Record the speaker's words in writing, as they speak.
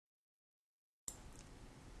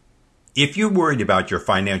If you're worried about your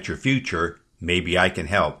financial future, maybe I can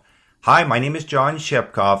help. Hi, my name is John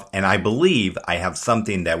Shepkoff, and I believe I have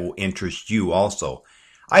something that will interest you also.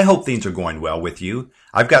 I hope things are going well with you.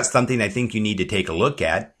 I've got something I think you need to take a look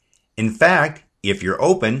at. In fact, if you're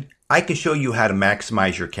open, I can show you how to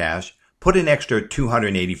maximize your cash, put an extra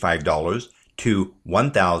 $285 to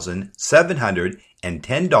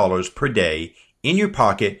 $1,710 per day in your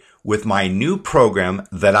pocket with my new program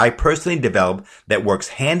that I personally developed that works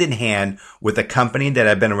hand in hand with a company that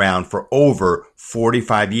I've been around for over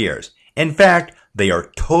 45 years. In fact, they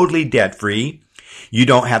are totally debt-free. You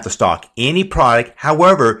don't have to stock any product.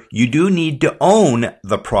 However, you do need to own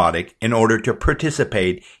the product in order to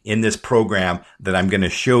participate in this program that I'm going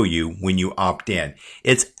to show you when you opt in.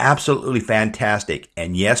 It's absolutely fantastic.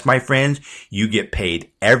 And yes, my friends, you get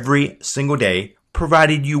paid every single day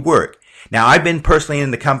provided you work. Now, I've been personally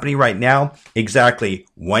in the company right now exactly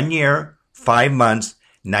 1 year, 5 months,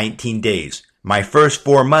 19 days. My first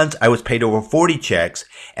 4 months, I was paid over 40 checks,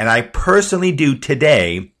 and I personally do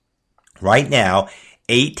today, right now,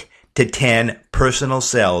 8 to 10 personal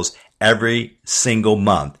sales every single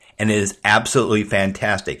month. And it is absolutely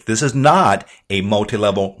fantastic. This is not a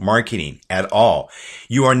multi-level marketing at all.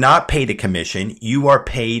 You are not paid a commission. You are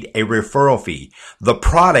paid a referral fee. The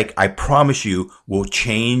product, I promise you, will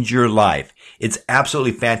change your life. It's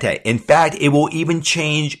absolutely fantastic. In fact, it will even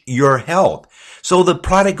change your health. So the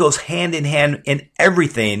product goes hand in hand in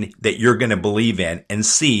everything that you're going to believe in and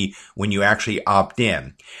see when you actually opt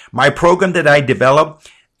in. My program that I developed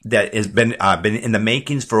that has been in the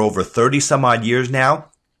makings for over 30 some odd years now,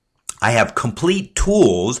 I have complete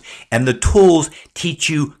tools, and the tools teach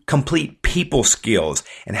you complete people skills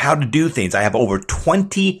and how to do things. I have over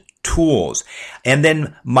 20 tools. And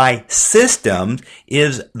then my system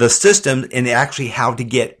is the system and actually how to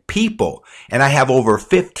get people. And I have over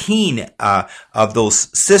 15 of those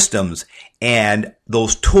systems and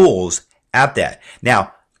those tools at that.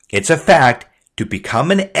 Now, it's a fact, to become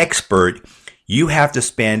an expert, you have to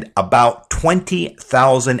spend about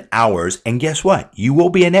 20,000 hours. And guess what? You will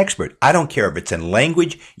be an expert. I don't care if it's in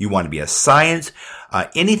language, you want to be a science,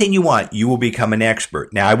 anything you want, you will become an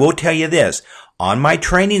expert. Now, I will tell you this, on my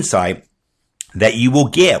training site that you will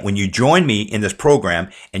get when you join me in this program,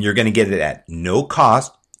 and you're going to get it at no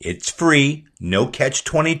cost. It's free, no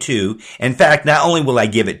catch-22. In fact, not only will I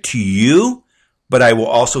give it to you, but I will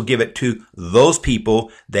also give it to those people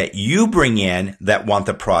that you bring in that want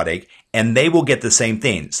the product, and they will get the same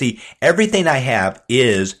thing. See, everything I have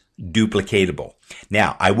is duplicatable.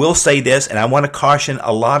 Now, I will say this, and I want to caution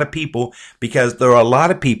a lot of people, because there are a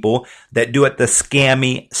lot of people that do it the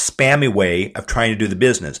scammy, spammy way of trying to do the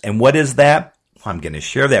business. And what is that? I'm going to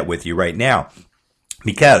share that with you right now,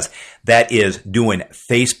 because that is doing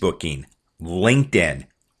Facebooking, LinkedIn,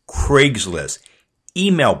 Craigslist,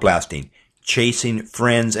 email blasting, chasing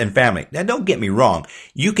friends and family. Now, don't get me wrong.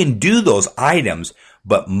 You can do those items,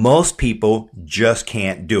 but most people just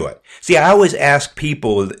can't do it. See, I always ask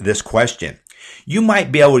people this question. You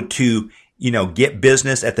might be able to, get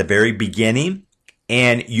business at the very beginning,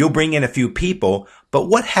 and you'll bring in a few people, but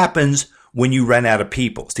what happens when you run out of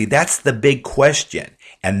people? See, that's the big question.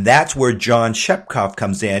 And that's where John Shepkoff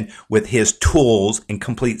comes in with his tools and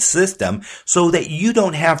complete system, so that you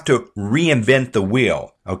don't have to reinvent the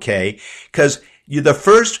wheel, okay? Because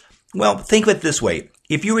think of it this way.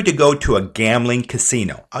 If you were to go to a gambling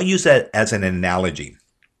casino, I'll use that as an analogy.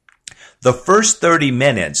 The first 30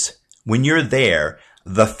 minutes when you're there,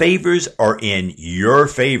 the favors are in your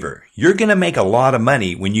favor. You're going to make a lot of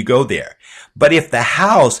money when you go there. But if the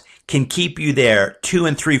house can keep you there 2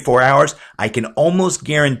 and 3, 4 hours, I can almost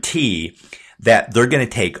guarantee that they're going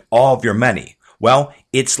to take all of your money. Well,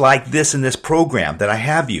 it's like this in this program that I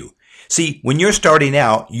have you. See, when you're starting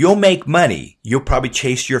out, you'll make money. You'll probably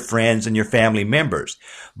chase your friends and your family members.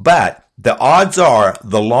 But the odds are,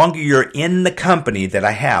 the longer you're in the company that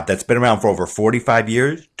I have, that's been around for over 45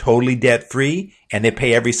 years, totally debt-free, and they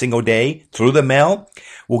pay every single day through the mail,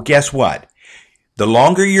 well, guess what? The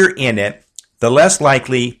longer you're in it, the less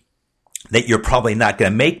likely that you're probably not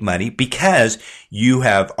going to make money, because you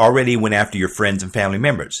have already went after your friends and family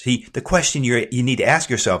members. See, the question you need to ask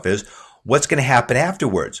yourself is, what's going to happen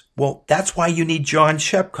afterwards? Well, that's why you need John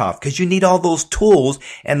Shepkoff, because you need all those tools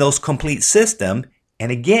and those complete system.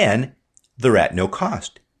 And again, they're at no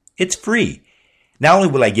cost. It's free. Not only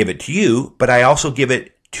will I give it to you, but I also give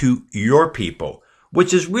it to your people,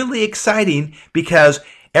 which is really exciting, because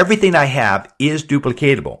everything I have is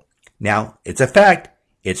duplicatable. Now, it's a fact.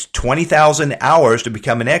 It's 20,000 hours to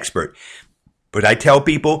become an expert. But I tell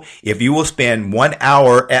people, if you will spend 1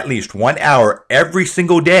 hour, at least 1 hour every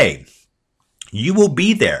single day, you will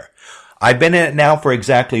be there. I've been in it now for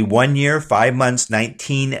exactly 1 year, 5 months,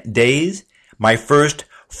 19 days. My first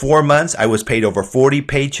 4 months, I was paid over 40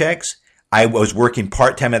 paychecks. I was working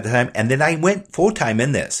part-time at the time, and then I went full-time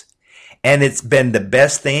in this. And it's been the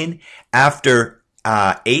best thing. After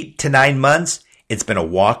 8 to 9 months, it's been a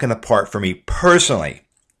walk in the park for me personally.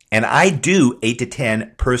 And I do 8 to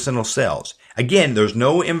 10 personal sales. Again, there's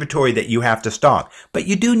no inventory that you have to stock, but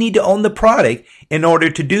you do need to own the product in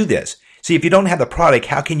order to do this. See, if you don't have the product,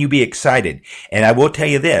 how can you be excited? And I will tell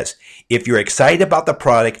you this, if you're excited about the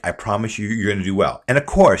product, I promise you, you're going to do well. And of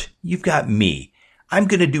course, you've got me. I'm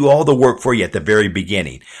going to do all the work for you at the very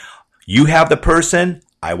beginning. You have the person,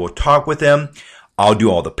 I will talk with them, I'll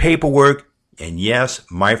do all the paperwork, and yes,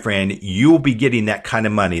 my friend, you'll be getting that kind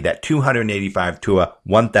of money, that $285 to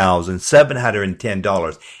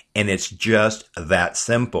 $1,710, and it's just that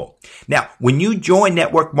simple. Now, when you join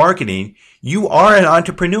network marketing, you are an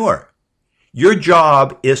entrepreneur. Your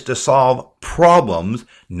job is to solve problems,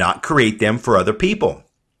 not create them for other people.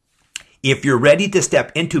 If you're ready to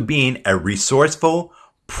step into being a resourceful,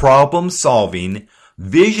 problem-solving,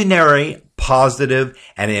 visionary, positive,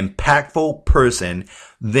 and impactful person,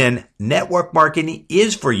 then network marketing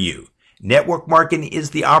is for you. Network marketing is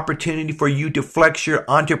the opportunity for you to flex your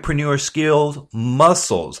entrepreneur skills,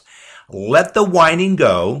 muscles. Let the whining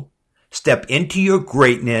go. Step into your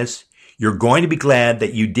greatness. You're going to be glad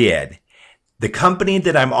that you did. The company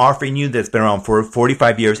that I'm offering you that's been around for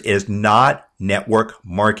 45 years is not network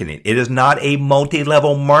marketing. It is not a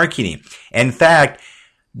multi-level marketing. In fact,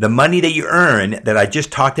 the money that you earn that I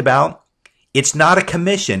just talked about, it's not a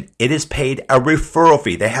commission. It is paid a referral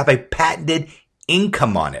fee. They have a patented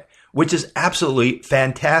income on it, which is absolutely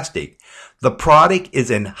fantastic. The product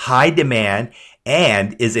is in high demand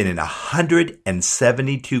and is in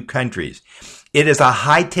 172 countries. It is a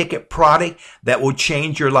high-ticket product that will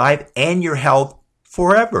change your life and your health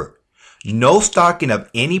forever. No stocking of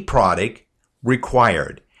any product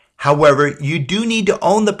required. However, you do need to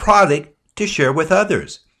own the product to share with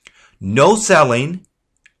others. No selling,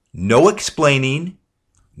 no explaining,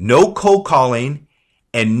 no cold calling,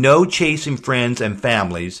 and no chasing friends and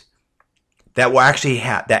families that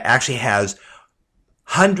actually has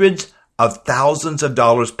hundreds of thousands of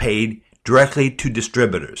dollars paid directly to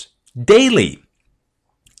distributors daily.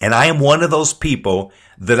 And I am one of those people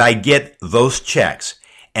that I get those checks,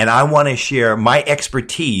 and I want to share my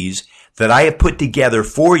expertise that I have put together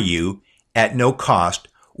for you at no cost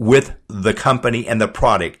with the company and the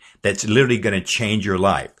product that's literally going to change your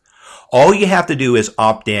life. All you have to do is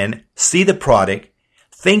opt in, see the product,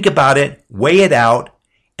 think about it, weigh it out,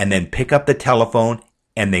 and then pick up the telephone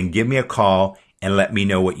and then give me a call and let me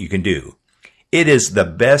know what you can do. It is the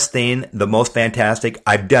best thing, the most fantastic.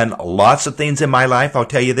 I've done lots of things in my life, I'll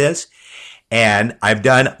tell you this. And I've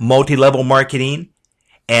done multi-level marketing.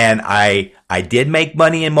 And I did make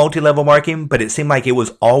money in multi-level marketing, but it seemed like it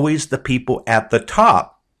was always the people at the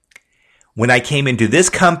top. When I came into this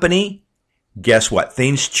company, guess what?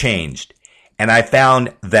 Things changed. And I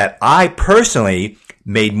found that I personally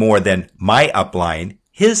made more than my upline,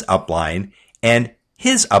 his upline, and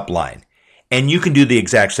his upline. And you can do the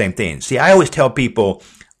exact same thing. See, I always tell people,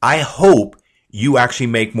 I hope you actually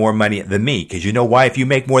make more money than me. Because you know why? If you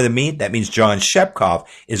make more than me, that means John Shepkoff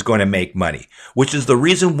is going to make money. Which is the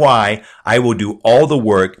reason why I will do all the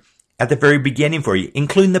work at the very beginning for you,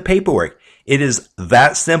 including the paperwork. It is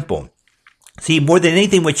that simple. See, more than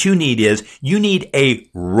anything, what you need is, you need a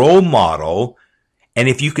role model. And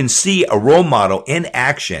if you can see a role model in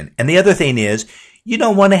action, and the other thing is, you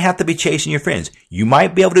don't want to have to be chasing your friends. You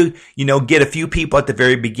might be able to, get a few people at the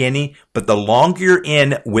very beginning, but the longer you're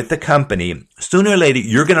in with the company, sooner or later,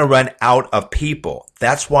 you're going to run out of people.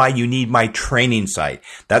 That's why you need my training site.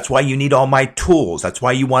 That's why you need all my tools. That's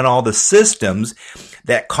why you want all the systems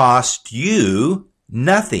that cost you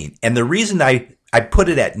nothing. And the reason I put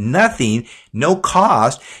it at nothing, no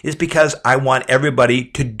cost, is because I want everybody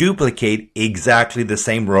to duplicate exactly the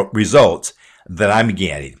same results that I'm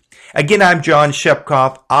getting. Again, I'm John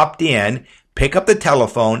Shepkoff. Opt in, pick up the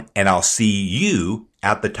telephone, and I'll see you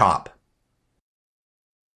at the top.